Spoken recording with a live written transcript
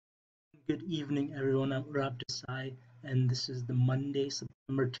Good evening, everyone. I'm Rob Desai, and this is the Monday,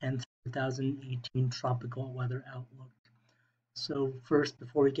 September 10th, 2018 Tropical Weather Outlook. So, first,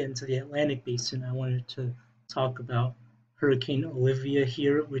 before we get into the Atlantic Basin, I wanted to talk about Hurricane Olivia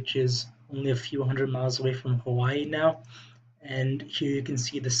here, which is only a few hundred miles away from Hawaii now. And here you can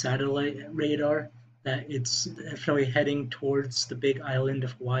see the satellite radar that it's definitely heading towards the big island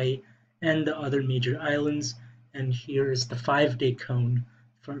of Hawaii and the other major islands. And here is the 5-day cone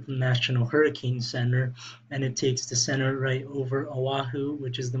from the National Hurricane Center, and it takes the center right over Oahu,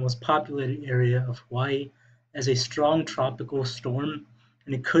 which is the most populated area of Hawaii, as a strong tropical storm.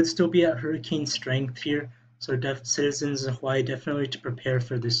 And it could still be at hurricane strength here, so citizens of Hawaii definitely to prepare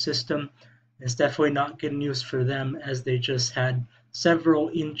for this system. It's definitely not good news for them, as they just had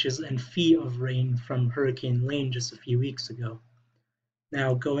several inches and feet of rain from Hurricane Lane just a few weeks ago.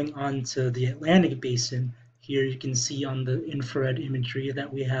 Now, going on to the Atlantic Basin, here you can see on the infrared imagery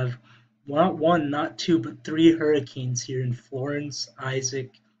that we have not one, not two, but three hurricanes here in Florence,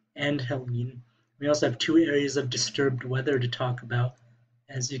 Isaac, and Helene. We also have two areas of disturbed weather to talk about.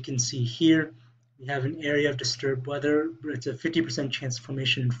 As you can see here, we have an area of disturbed weather. It's a 50% chance of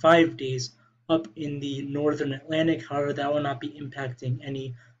formation in 5 days up in the northern Atlantic. However, that will not be impacting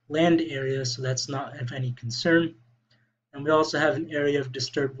any land areas, so that's not of any concern. And we also have an area of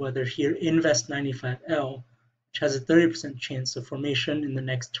disturbed weather here in Vest 95L, which has a 30% chance of formation in the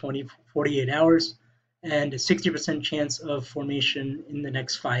next 48 hours and a 60% chance of formation in the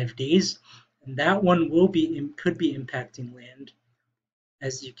next 5 days. And that one could be impacting land.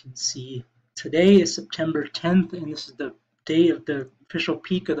 As you can see, today is September 10th, and this is the day of the official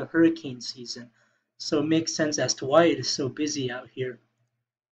peak of the hurricane season. So it makes sense as to why it is so busy out here.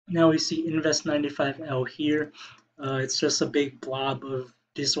 Now we see Invest 95L here. It's just a big blob of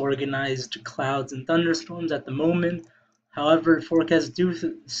disorganized clouds and thunderstorms at the moment. However, forecasts do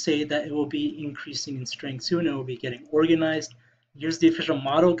say that it will be increasing in strength soon. It will be getting organized. Here's the official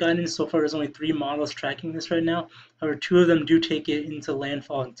model guidance. So far, there's only 3 models tracking this right now. However, 2 of them do take it into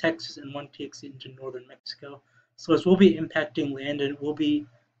landfall in Texas, and 1 takes it into northern Mexico. So this will be impacting land, and we'll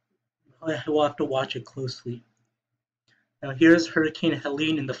have to watch it closely. Now here's Hurricane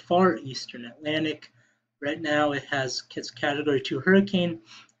Helene in the far eastern Atlantic. Right now it's Category 2 hurricane.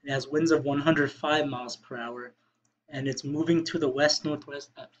 It has winds of 105 miles per hour, and it's moving to the west-northwest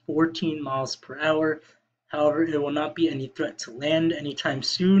at 14 miles per hour. However, it will not be any threat to land anytime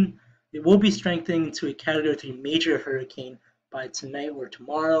soon. It will be strengthening to a Category 3 major hurricane by tonight or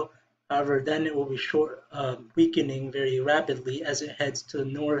tomorrow. However, then it will be weakening very rapidly as it heads to the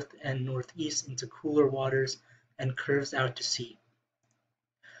north and northeast into cooler waters and curves out to sea.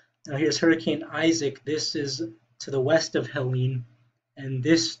 Now here's Hurricane Isaac. This is to the west of Helene, and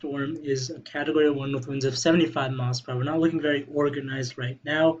this storm is a Category 1 with winds of 75 miles per hour. We're not looking very organized right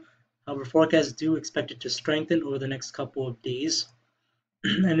now. However, forecasts do expect it to strengthen over the next couple of days.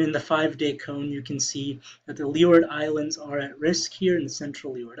 And in the 5-day cone, you can see that the Leeward Islands are at risk here in the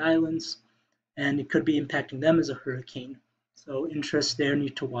central Leeward Islands, and it could be impacting them as a hurricane. So interest there,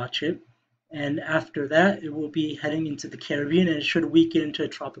 need to watch it. And after that, it will be heading into the Caribbean, and it should weaken into a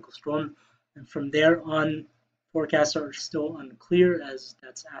tropical storm. And from there on, forecasts are still unclear, as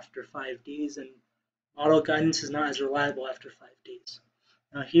that's after 5 days, and model guidance is not as reliable after 5 days.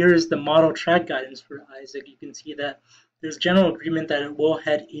 Now here is the model track guidance for Isaac. You can see that there's general agreement that it will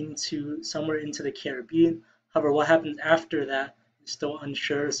head into somewhere into the Caribbean. However, what happens after that is still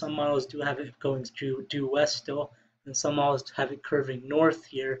unsure. Some models do have it going due west still, and some models have it curving north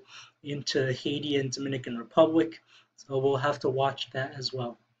here into Haiti and Dominican Republic. So we'll have to watch that as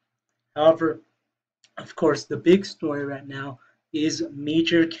well. However, of course, the big story right now is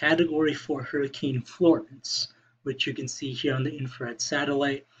major Category 4 Hurricane Florence, which you can see here on the infrared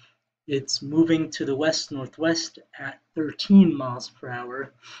satellite. It's moving to the west-northwest at 13 miles per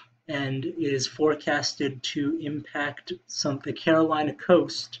hour, and it is forecasted to impact the Carolina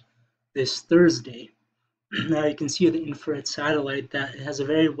coast this Thursday. Now you can see the infrared satellite that it has a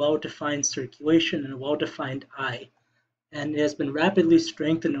very well-defined circulation and a well-defined eye, and it has been rapidly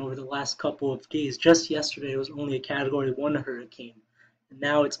strengthened over the last couple of days. Just yesterday it was only a Category 1 hurricane, and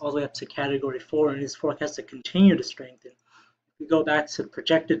now it's all the way up to Category 4, and is forecast to continue to strengthen. We go back to the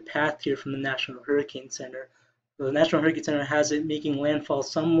projected path here from the National Hurricane Center. So the National Hurricane Center has it making landfall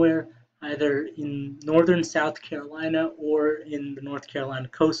somewhere either in northern South Carolina or in the North Carolina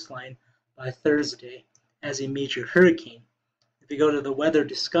coastline by Thursday as a major hurricane. If we go to the weather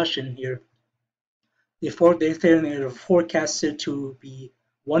discussion here, they are forecasted to be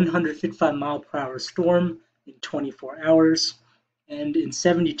 155 mile per hour storm in 24 hours, and in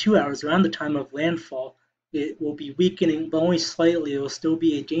 72 hours around the time of landfall, it will be weakening, but only slightly. It will still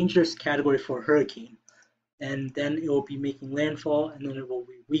be a dangerous category for a hurricane. And then it will be making landfall, and then it will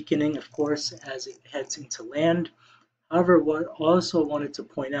be weakening, of course, as it heads into land. However, what I also wanted to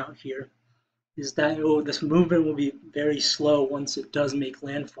point out here is that this movement will be very slow once it does make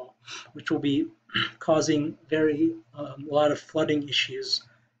landfall, which will be causing a lot of flooding issues.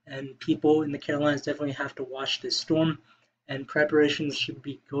 And people in the Carolinas definitely have to watch this storm, and preparations should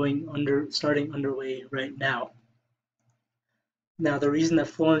be starting underway right now. Now, the reason that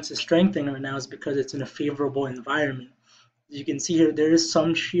Florence is strengthening right now is because it's in a favorable environment. As you can see here, there is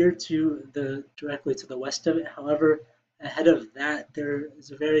some shear directly to the west of it. However, ahead of that, there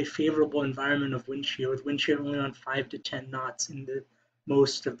is a very favorable environment of wind shear, with wind shear only around 5 to 10 knots in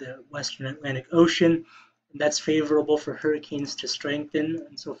most of the western Atlantic Ocean. And that's favorable for hurricanes to strengthen,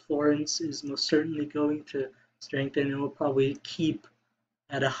 and so Florence is most certainly going to strengthen and will probably keep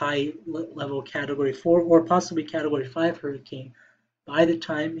at a high level Category 4 or possibly Category 5 hurricane by the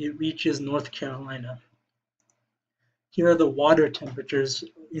time it reaches North Carolina. Here are the water temperatures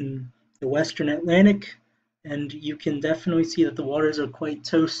in the western Atlantic, and you can definitely see that the waters are quite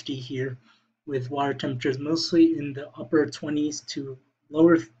toasty here, with water temperatures mostly in the upper 20s to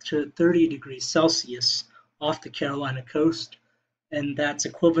lower to 30 degrees Celsius off the Carolina coast, and that's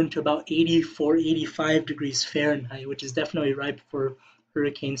equivalent to about 85 degrees Fahrenheit, which is definitely ripe for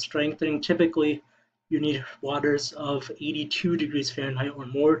hurricane strengthening. Typically, you need waters of 82 degrees Fahrenheit or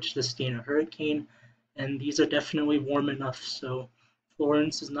more to sustain a hurricane, and these are definitely warm enough, so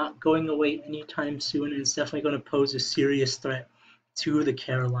Florence is not going away anytime soon, and it's definitely going to pose a serious threat to the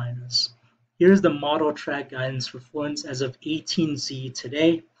Carolinas. Here's the model track guidance for Florence as of 18Z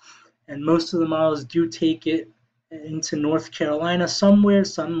today, and most of the models do take it into North Carolina somewhere.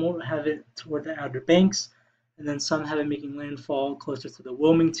 Some will have it toward the Outer Banks, and then some have it making landfall closer to the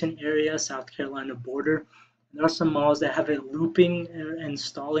Wilmington area, South Carolina border. There are some models that have it looping and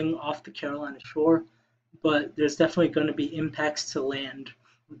stalling off the Carolina shore, but there's definitely going to be impacts to land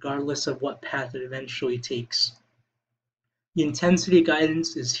regardless of what path it eventually takes. The intensity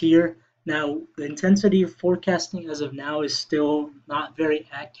guidance is here. Now, the intensity forecasting as of now is still not very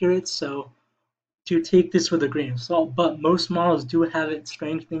accurate, so to take this with a grain of salt, but most models do have it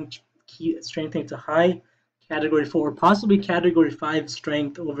strengthening to high Category 4, possibly Category 5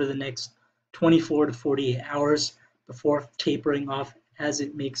 strength over the next 24 to 48 hours before tapering off as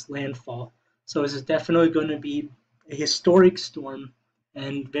it makes landfall. So this is definitely going to be a historic storm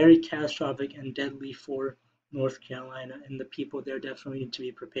and very catastrophic and deadly for North Carolina, and the people there definitely need to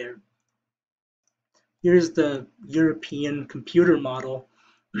be prepared. Here's the European computer model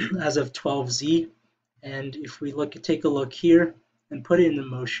as of 12Z, and if we take a look here and put it into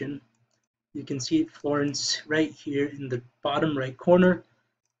motion, you can see Florence right here in the bottom right corner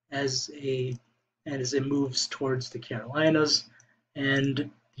as it moves towards the Carolinas, and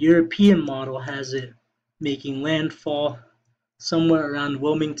the European model has it making landfall somewhere around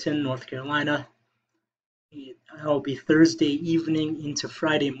Wilmington, North Carolina. It'll be Thursday evening into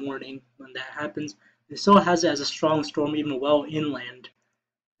Friday morning when that happens. It still has it as a strong storm even well inland,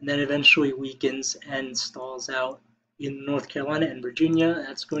 and then eventually weakens and stalls out in North Carolina and Virginia.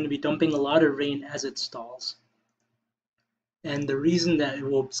 That's going to be dumping a lot of rain as it stalls. And the reason that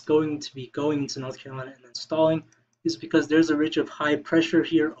it's going to be going to North Carolina and then stalling is because there's a ridge of high pressure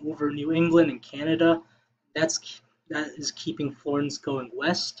here over New England and Canada. That is keeping Florence going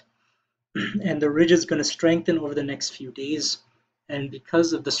west. And the ridge is going to strengthen over the next few days. And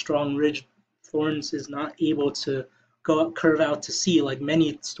because of the strong ridge, Florence is not able to curve out to sea like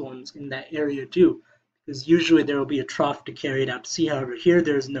many storms in that area do, because usually there will be a trough to carry it out to sea. However, here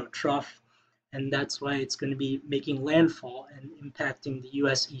there's no trough, and that's why it's going to be making landfall and impacting the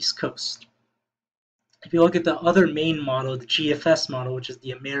U.S. East Coast. If you look at the other main model, the GFS model, which is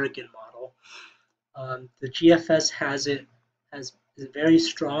the American model, the GFS is very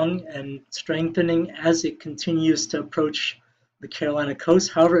strong and strengthening as it continues to approach the Carolina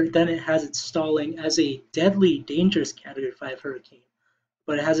coast. However, then it has it stalling as a deadly, dangerous Category 5 hurricane,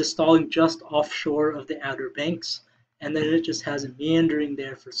 but it has it stalling just offshore of the Outer Banks, and then it just has it meandering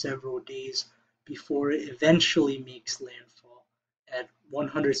there for several days before it eventually makes landfall at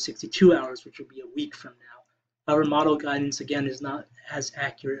 162 hours, which will be a week from now. Our model guidance, again, is not as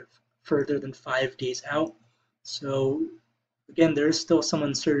accurate further than 5 days out. So, again, there is still some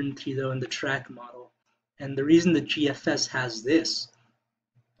uncertainty, though, in the track model. And the reason the GFS has this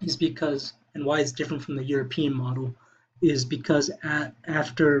is because, and why it's different from the European model, is because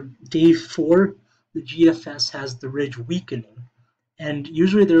after day 4, the GFS has the ridge weakening. And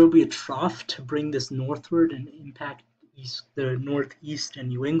usually there will be a trough to bring this northward and impact the northeast and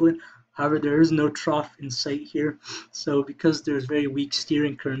New England. However, there is no trough in sight here, so because there's very weak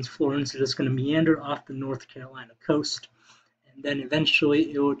steering currents, Florence is just going to meander off the North Carolina coast, and then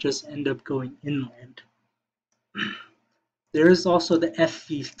eventually it will just end up going inland. There is also the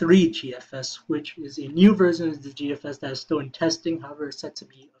FV3 GFS, which is a new version of the GFS that is still in testing, however, it's set to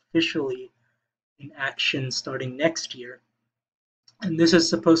be officially in action starting next year. And this is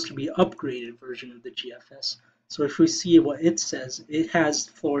supposed to be an upgraded version of the GFS. So if we see what it says, it has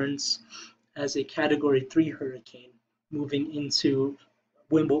Florence as a Category 3 hurricane moving into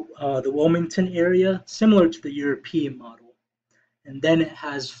the Wilmington area, similar to the European model. And then it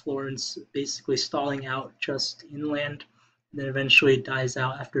has Florence basically stalling out just inland, and then eventually dies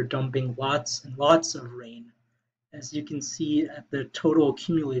out after dumping lots and lots of rain. As you can see at the total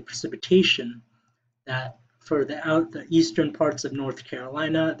accumulated precipitation, that for the eastern parts of North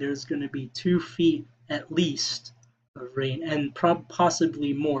Carolina, there's going to be 2 feet at least of rain, and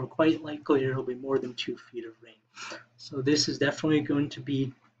possibly more. Quite likely there will be more than 2 feet of rain. So this is definitely going to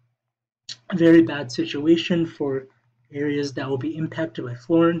be a very bad situation for areas that will be impacted by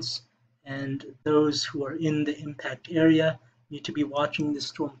Florence, and those who are in the impact area need to be watching the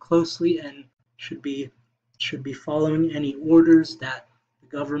storm closely and should be following any orders that the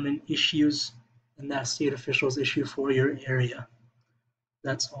government issues and that state officials issue for your area.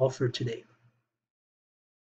 That's all for today.